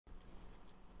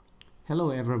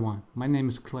Hello everyone, my name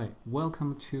is Clay.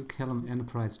 Welcome to Calem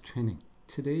Enterprise Training.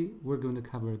 Today we're going to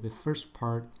cover the first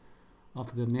part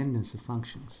of the maintenance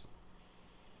functions.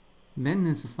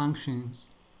 Maintenance functions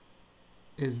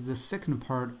is the second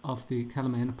part of the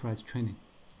Calem Enterprise Training.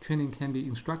 Training can be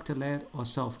instructor-led or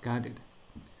self-guided.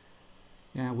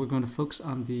 And we're going to focus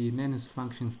on the maintenance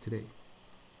functions today.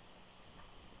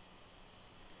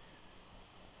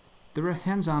 There are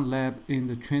hands-on lab in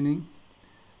the training.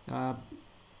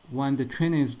 When the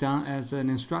training is done as an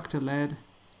instructor-led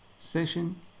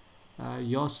session,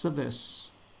 your service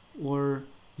or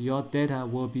your data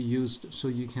will be used so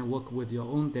you can work with your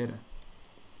own data.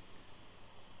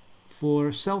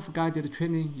 For self-guided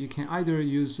training, you can either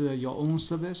use your own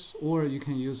service or you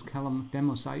can use Calem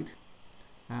demo site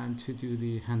and to do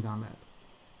the hands-on lab.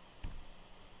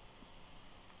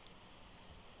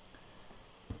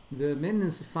 The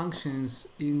maintenance functions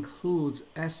includes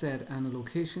asset and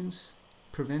locations,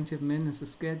 preventive maintenance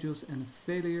schedules and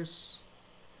failures,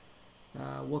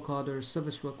 work order,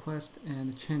 service request,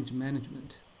 and change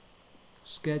management,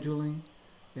 scheduling,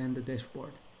 and the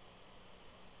dashboard.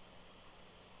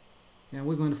 And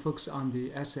we're going to focus on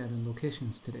the asset and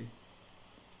locations today.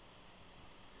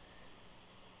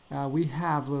 We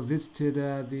have visited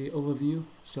the overview,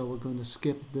 so we're going to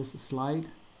skip this slide.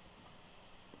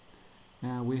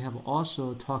 We have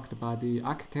also talked about the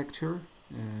architecture,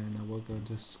 and we're going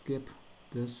to skip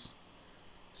this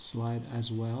slide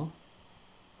as well.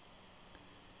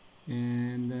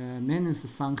 And maintenance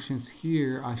functions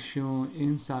here are shown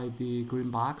inside the green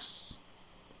box,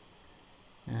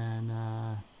 and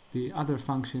the other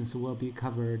functions will be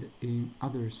covered in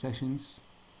other sessions.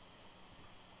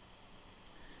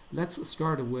 Let's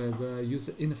start with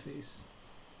user interface.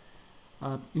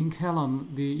 In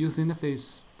Calem, the user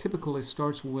interface typically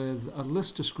starts with a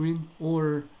list screen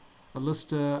or a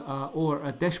list or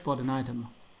a dashboard and item.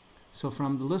 So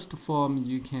from the list form,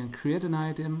 you can create an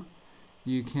item,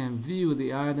 you can view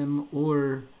the item,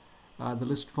 or the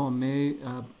list form may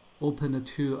open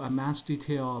to a mass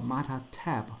detail meta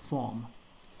tab form.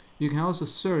 You can also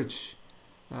search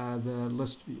the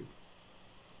list view.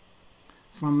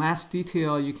 From mass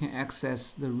detail, you can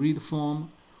access the read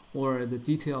form or the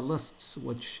detail lists,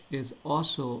 which is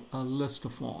also a list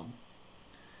form.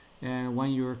 And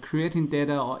when you're creating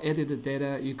data or edited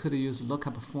data, you could use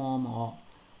lookup form or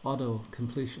auto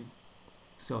completion.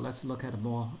 So let's look at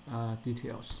more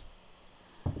details.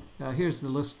 Here's the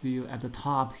list view. At the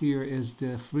top here is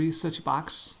the free search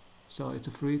box. So it's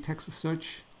a free text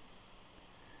search.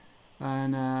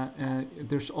 And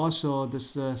there's also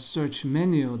this search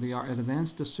menu. They are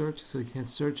advanced search, so you can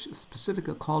search specific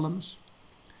columns.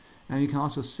 And you can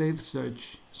also save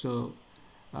search, so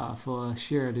for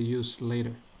shared use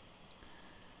later.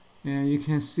 And you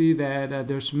can see that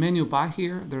there's menu bar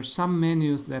here. There's some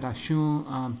menus that are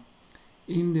shown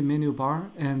in the menu bar,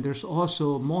 and there's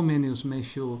also more menus may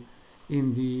show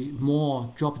in the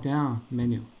more drop-down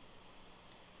menu.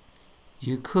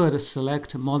 You could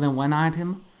select more than one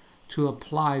item to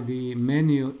apply the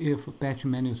menu if batch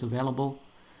menu is available.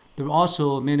 There are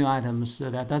also menu items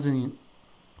that doesn't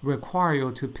require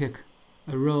you to pick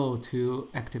a row to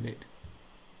activate.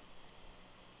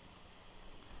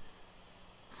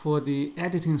 For the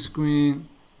editing screen,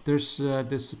 there's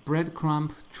this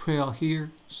breadcrumb trail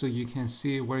here, so you can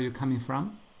see where you're coming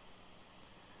from.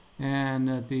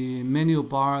 And the menu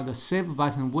bar, the save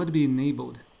button would be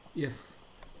enabled if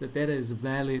the data is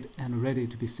valid and ready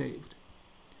to be saved.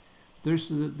 There's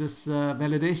this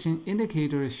validation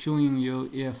indicator showing you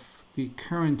if the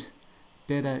current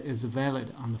data is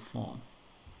valid on the form.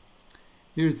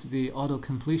 Here's the auto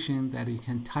completion that you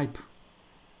can type,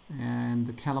 and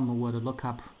the Calem would look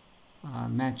up,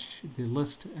 match the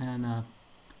list, and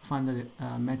find the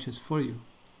matches for you.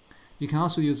 You can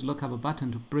also use lookup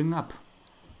button to bring up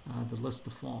the list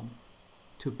form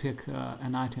to pick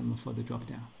an item for the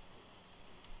drop-down.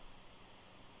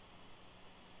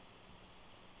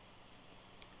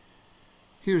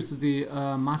 Here's the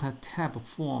meta tab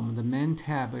form. The main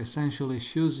tab essentially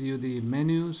shows you the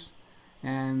menus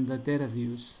and the data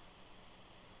views.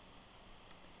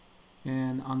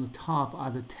 And on the top are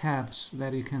the tabs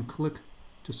that you can click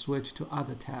to switch to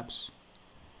other tabs.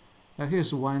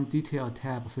 Here's one detail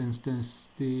tab, for instance.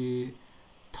 The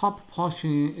top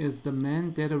portion is the main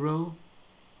data row,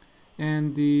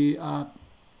 and the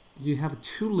you have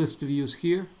two list views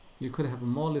here. You could have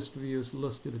more list views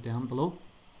listed down below.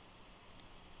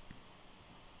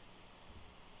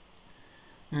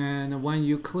 And when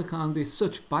you click on the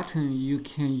search button, you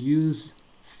can use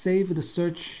save the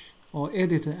search or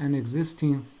edit an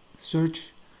existing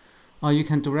search, or you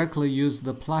can directly use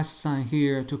the plus sign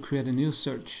here to create a new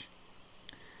search.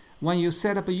 when you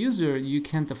set up a user, you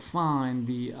can define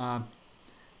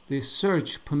the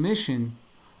search permission.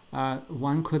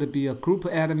 One could be a group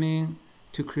admin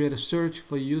to create a search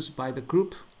for use by the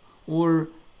group, or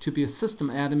to be a system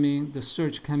admin, the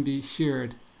search can be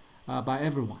shared by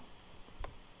everyone.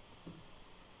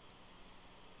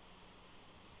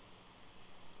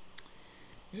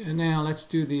 And now let's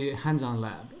do the hands-on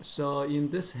lab. So in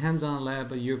this hands-on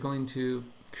lab, you're going to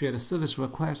create a service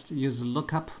request, use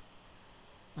lookup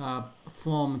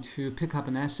form to pick up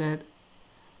an asset,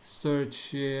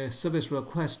 search service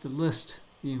request list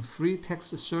in free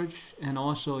text search and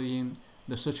also in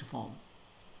the search form.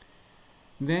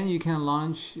 Then you can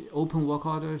launch open work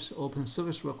orders, open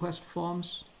service request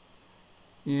forms,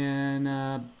 and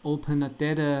open a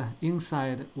data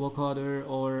inside work order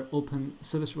or open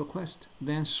service request.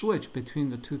 Then switch between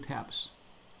the two tabs.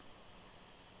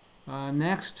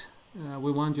 Next,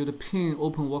 we want you to ping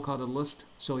open work order list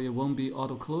so it won't be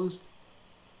auto-closed.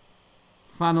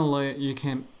 Finally, you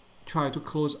can try to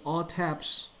close all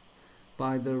tabs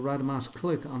by the right mouse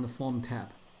click on the form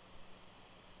tab.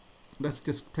 Let's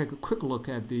just take a quick look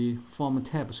at the form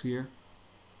tabs here.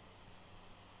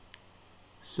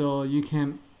 So you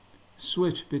can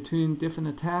switch between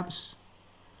different tabs,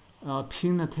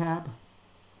 pin a tab,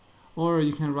 or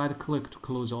you can right click to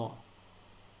close all.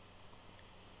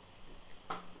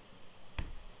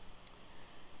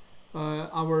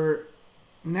 Our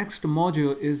next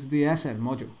module is the asset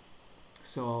module.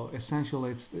 So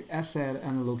essentially it's the asset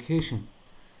and the location.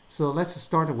 So let's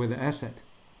start with the asset.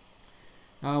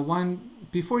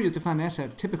 Before you define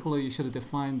asset, typically you should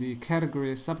define the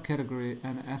category, subcategory,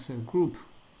 and asset group,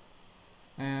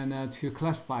 and to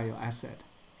classify your asset.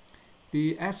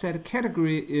 The asset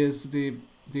category is the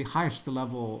highest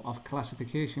level of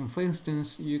classification. For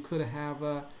instance, you could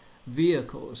have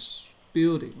vehicles,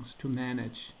 buildings to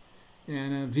manage,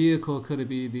 and a vehicle could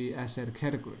be the asset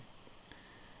category.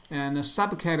 And the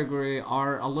subcategory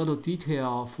are a little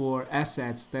detail for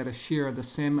assets that share the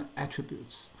same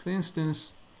attributes. For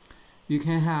instance, you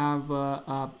can have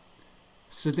a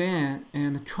sedan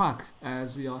and a truck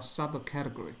as your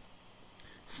subcategory.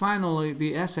 Finally,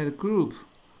 the asset group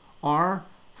are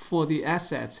for the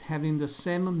assets having the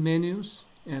same menus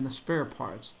and spare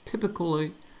parts.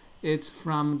 Typically, it's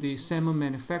from the same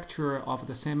manufacturer of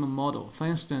the same model. For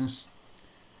instance,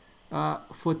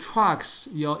 for trucks,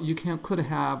 you could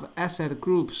have asset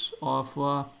groups of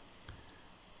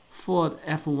Ford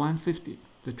F-150,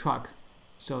 the truck.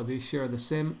 So they share the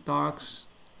same docks,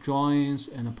 drawings,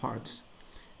 and parts.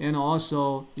 And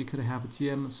also, you could have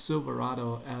GM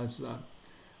Silverado as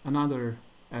another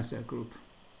asset group.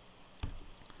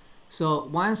 So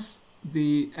once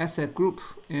the asset group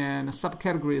and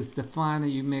subcategory is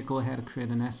defined, you may go ahead and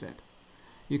create an asset.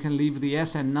 You can leave the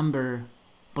asset number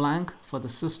blank for the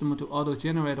system to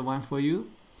auto-generate one for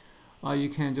you, or you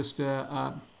can just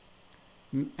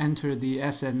enter the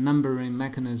asset numbering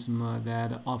mechanism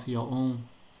that of your own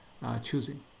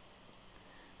choosing.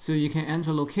 So you can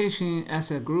enter location,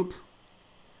 asset group,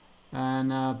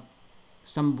 and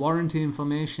some warranty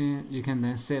information. You can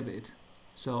then save it.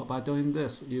 So by doing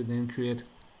this, you then create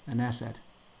an asset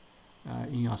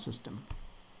in your system.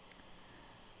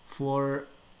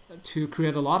 To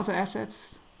create a lot of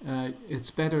assets,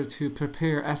 it's better to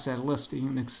prepare asset list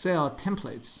in Excel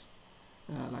templates,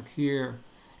 like here,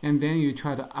 and then you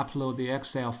try to upload the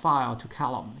Excel file to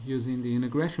Calem using the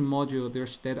integration module.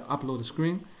 There's data upload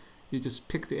screen. You just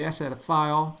pick the asset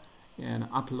file and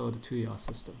upload it to your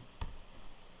system.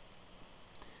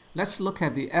 Let's look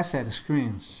at the asset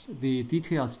screens, the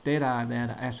details data that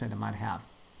an asset might have.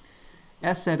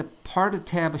 Asset part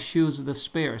tab shows the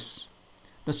spares.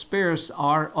 The spares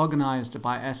are organized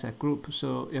by asset group.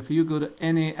 So if you go to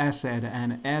any asset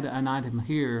and add an item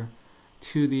here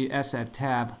to the asset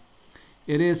tab,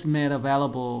 it is made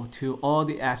available to all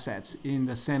the assets in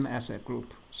the same asset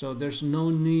group. So there's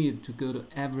no need to go to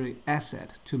every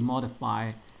asset to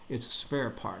modify its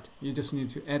spare part. You just need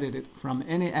to edit it from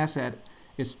any asset.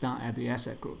 It's done at the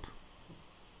asset group.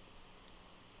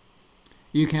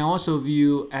 You can also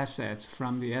view assets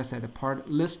from the asset part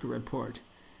list report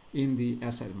in the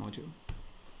asset module.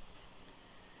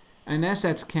 An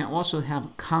asset can also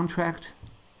have contract,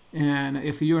 and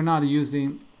if you're not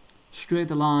using straight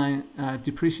line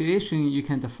depreciation, you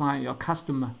can define your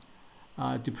custom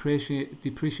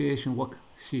depreciation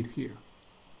worksheet here.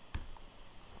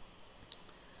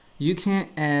 You can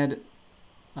add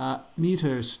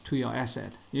meters to your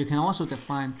asset. You can also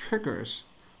define triggers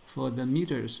for the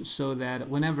meters so that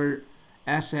whenever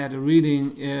asset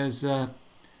reading is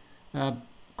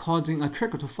causing a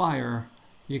trigger to fire,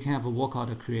 you can have a work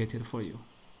order created for you.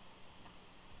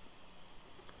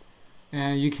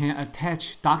 And you can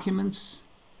attach documents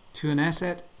to an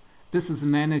asset. This is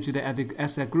managed at the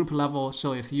asset group level.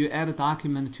 So if you add a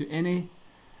document to any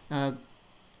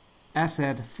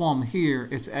asset form here,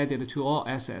 it's added to all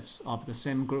assets of the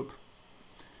same group.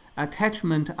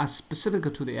 Attachments are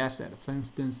specific to the asset. For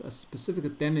instance, a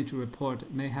specific damage report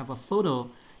may have a photo.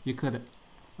 You could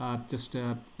just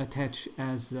attach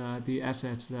as the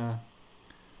assets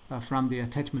from the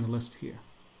attachment list here.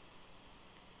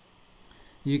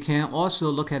 You can also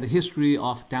look at the history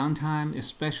of downtime,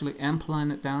 especially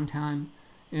unplanned downtime,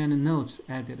 and notes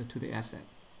added to the asset.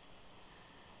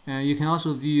 You can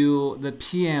also view the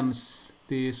PMs,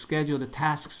 the scheduled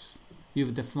tasks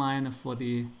you've defined for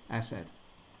the asset.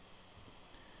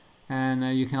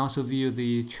 And you can also view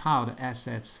the child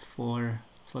assets for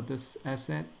this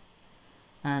asset.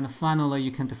 And finally,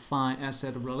 you can define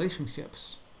asset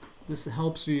relationships. This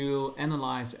helps you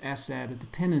analyze asset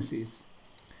dependencies.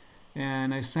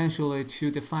 And essentially,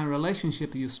 to define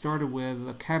relationship, you start with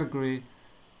a category,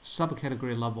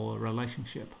 subcategory level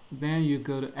relationship. Then you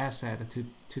go to asset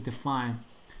to define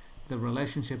the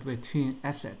relationship between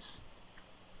assets.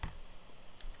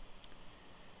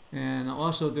 And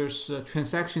also, there's a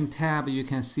transaction tab. You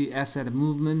can see asset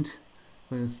movement.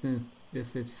 For instance,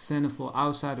 if it's sent for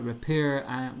outside repair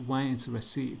and when it's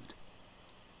received.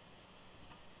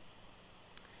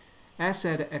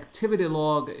 Asset activity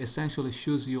log essentially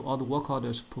shows you all the work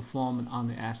orders performed on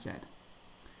the asset.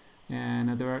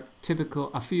 And there are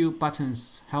a few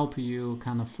buttons help you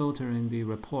kind of filtering the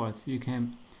reports. You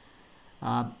can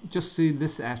just see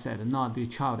this asset, not the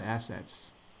child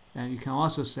assets. And you can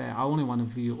also say, I only want to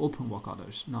view open work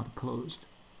orders, not closed.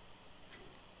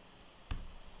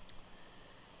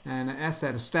 And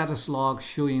asset status log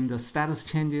showing the status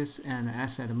changes and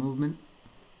asset movement.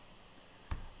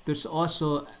 There's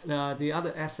also the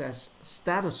other assets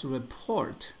status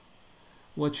report,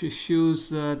 which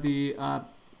shows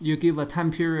you give a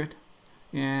time period,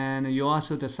 and you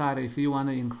also decide if you want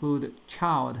to include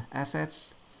child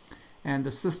assets, and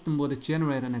the system would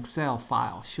generate an Excel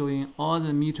file showing all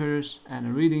the meters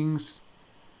and readings,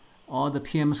 all the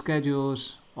PM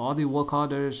schedules, all the work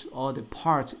orders, all the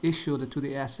parts issued to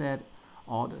the asset,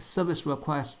 all the service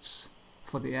requests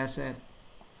for the asset.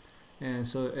 And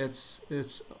so it's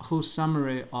a whole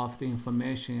summary of the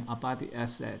information about the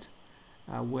asset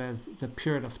with the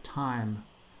period of time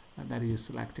that you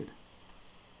selected.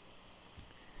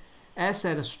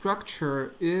 Asset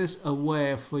structure is a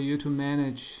way for you to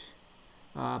manage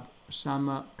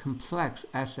some complex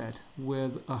asset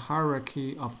with a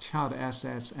hierarchy of child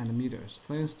assets and meters.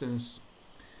 For instance,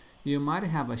 you might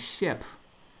have a ship,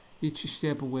 each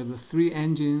ship with 3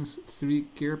 engines, 3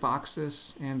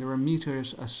 gearboxes, and there are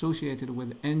meters associated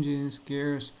with engines,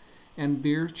 gears, and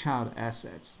their child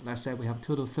assets. Let's say we have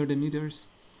total 30 meters.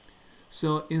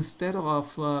 So instead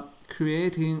of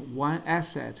creating one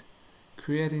asset,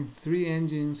 creating 3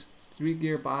 engines, 3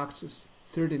 gearboxes,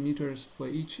 30 meters for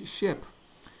each ship,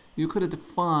 you could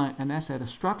define an asset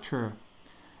structure.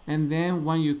 And then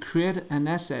when you create an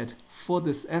asset for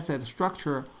this asset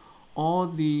structure, all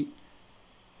the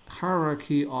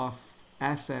hierarchy of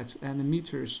assets and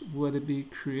meters would be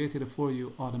created for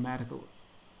you automatically.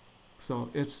 So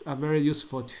it's a very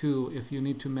useful tool if you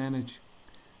need to manage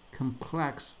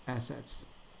complex assets.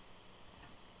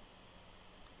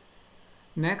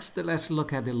 Next, let's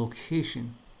look at the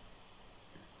location.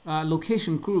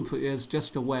 Location group is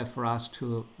just a way for us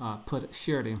to put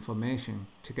shared information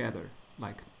together,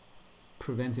 like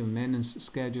preventive maintenance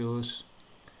schedules,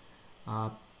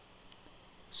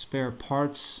 spare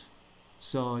parts.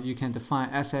 So you can define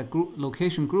asset group,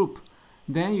 location group,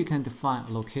 then you can define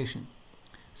a location.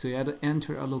 So you have to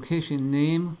enter a location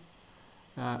name,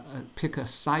 pick a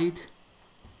site.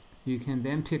 You can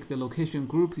then pick the location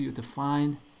group you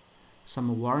define,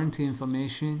 some warranty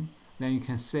information, then you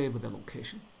can save the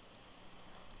location.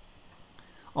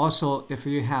 Also, if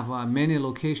you have many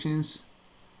locations,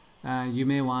 you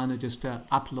may want to just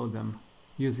upload them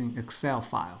using Excel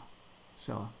file.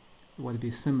 So it would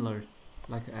be similar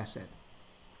like an asset.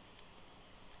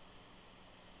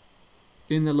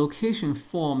 In the location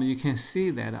form, you can see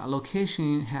that a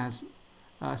location has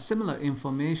similar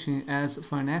information as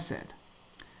for an asset.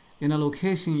 In a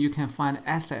location, you can find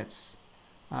assets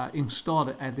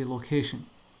installed at the location.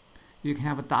 You can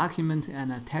have a document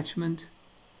and attachment,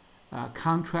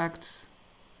 contracts,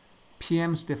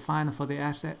 PMs defined for the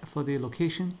asset, for the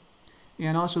location,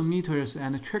 and also meters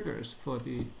and triggers for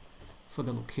the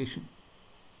location.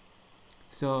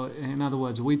 So in other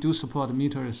words, we do support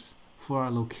meters for a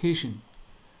location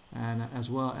and as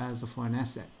well as for an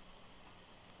asset.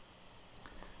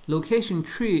 Location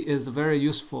tree is a very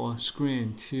useful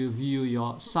screen to view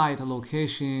your site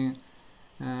location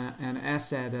and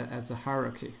asset as a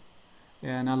hierarchy.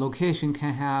 And a location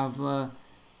can have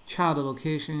child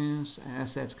locations,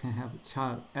 assets can have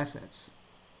child assets.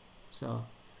 So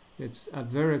it's a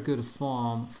very good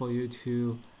form for you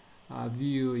to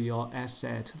view your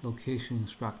asset location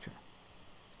structure.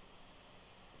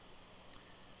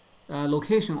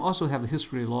 Location also have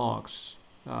history logs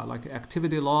like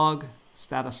activity log,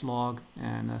 status log,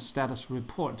 and status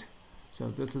report. So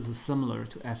this is similar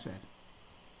to asset.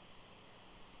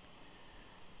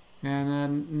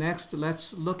 And next,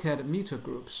 let's look at meter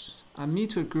groups. A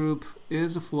meter group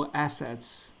is for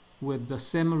assets with the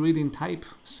same reading type,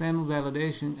 same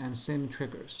validation, and same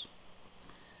triggers.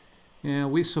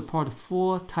 And we support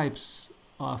 4 types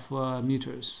of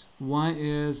meters. One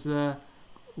is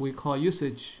we call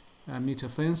usage meter.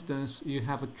 For instance, you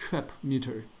have a trip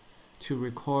meter to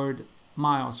record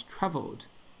miles traveled,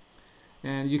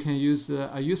 and you can use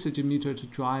a usage meter to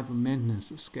drive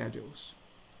maintenance schedules.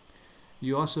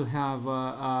 You also have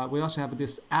we also have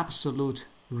this absolute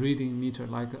reading meter,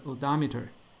 like an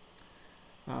odometer.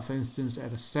 For instance,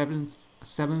 at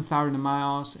 7,000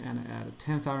 miles and at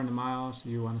 10,000 miles,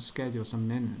 you want to schedule some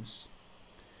maintenance.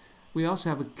 We also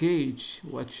have a gauge,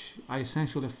 which are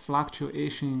essentially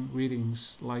fluctuation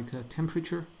readings like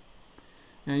temperature.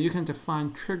 And you can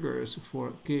define triggers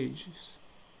for gauges.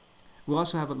 We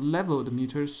also have leveled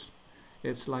meters.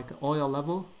 It's like oil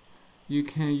level. You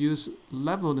can use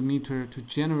leveled meter to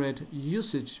generate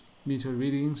usage meter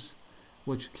readings,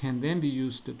 which can then be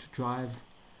used to drive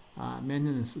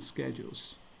maintenance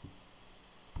schedules.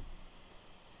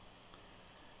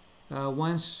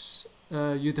 Once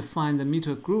you define the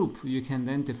meter group, you can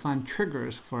then define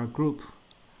triggers for a group.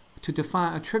 To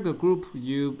define a trigger group,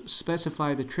 you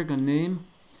specify the trigger name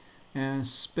and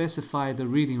specify the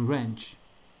reading range.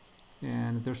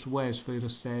 And there's ways for you to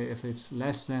say if it's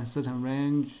less than certain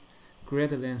range,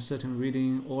 greater than certain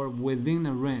reading, or within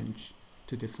a range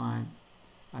to define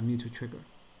a meter trigger.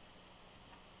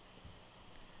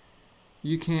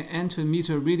 You can enter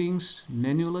meter readings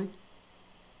manually,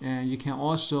 and you can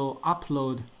also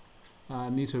upload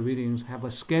meter readings, have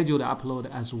a scheduled upload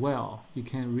as well. You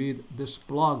can read this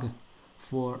blog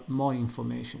for more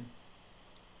information.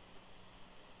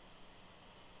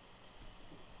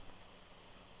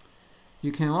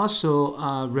 You can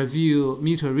also review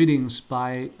meter readings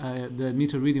by the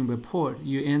meter reading report.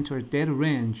 You enter data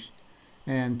range,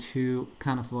 and to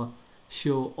kind of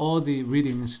show all the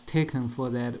readings taken for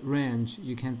that range,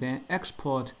 you can then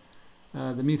export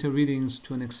the meter readings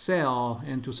to an Excel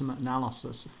and do some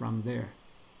analysis from there.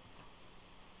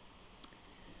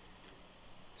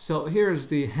 So here's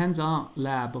the hands-on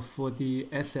lab for the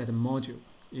asset module.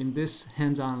 In this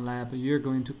hands-on lab, you're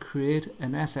going to create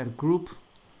an asset group,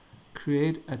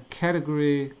 create a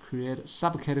category, create a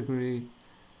subcategory,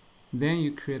 then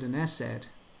you create an asset,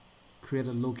 create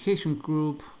a location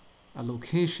group, a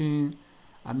location,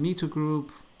 a meter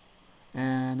group,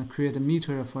 and create a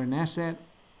meter for an asset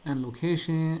and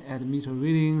location, add meter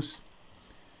readings,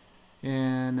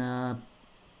 and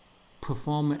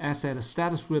perform asset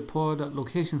status report,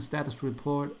 location status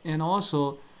report, and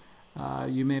also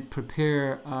you may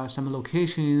prepare some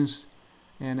locations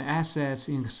and assets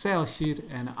in Excel sheet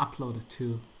and upload it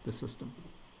to the system.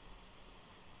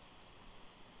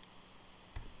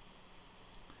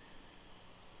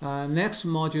 Next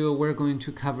module, we're going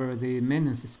to cover the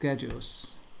maintenance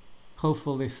schedules.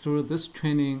 Hopefully through this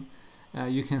training,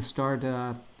 you can start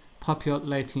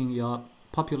populating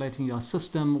your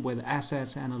system with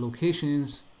assets and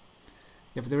locations.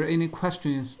 If there are any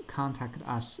questions, contact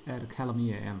us at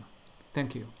CalemEAM.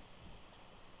 Thank you.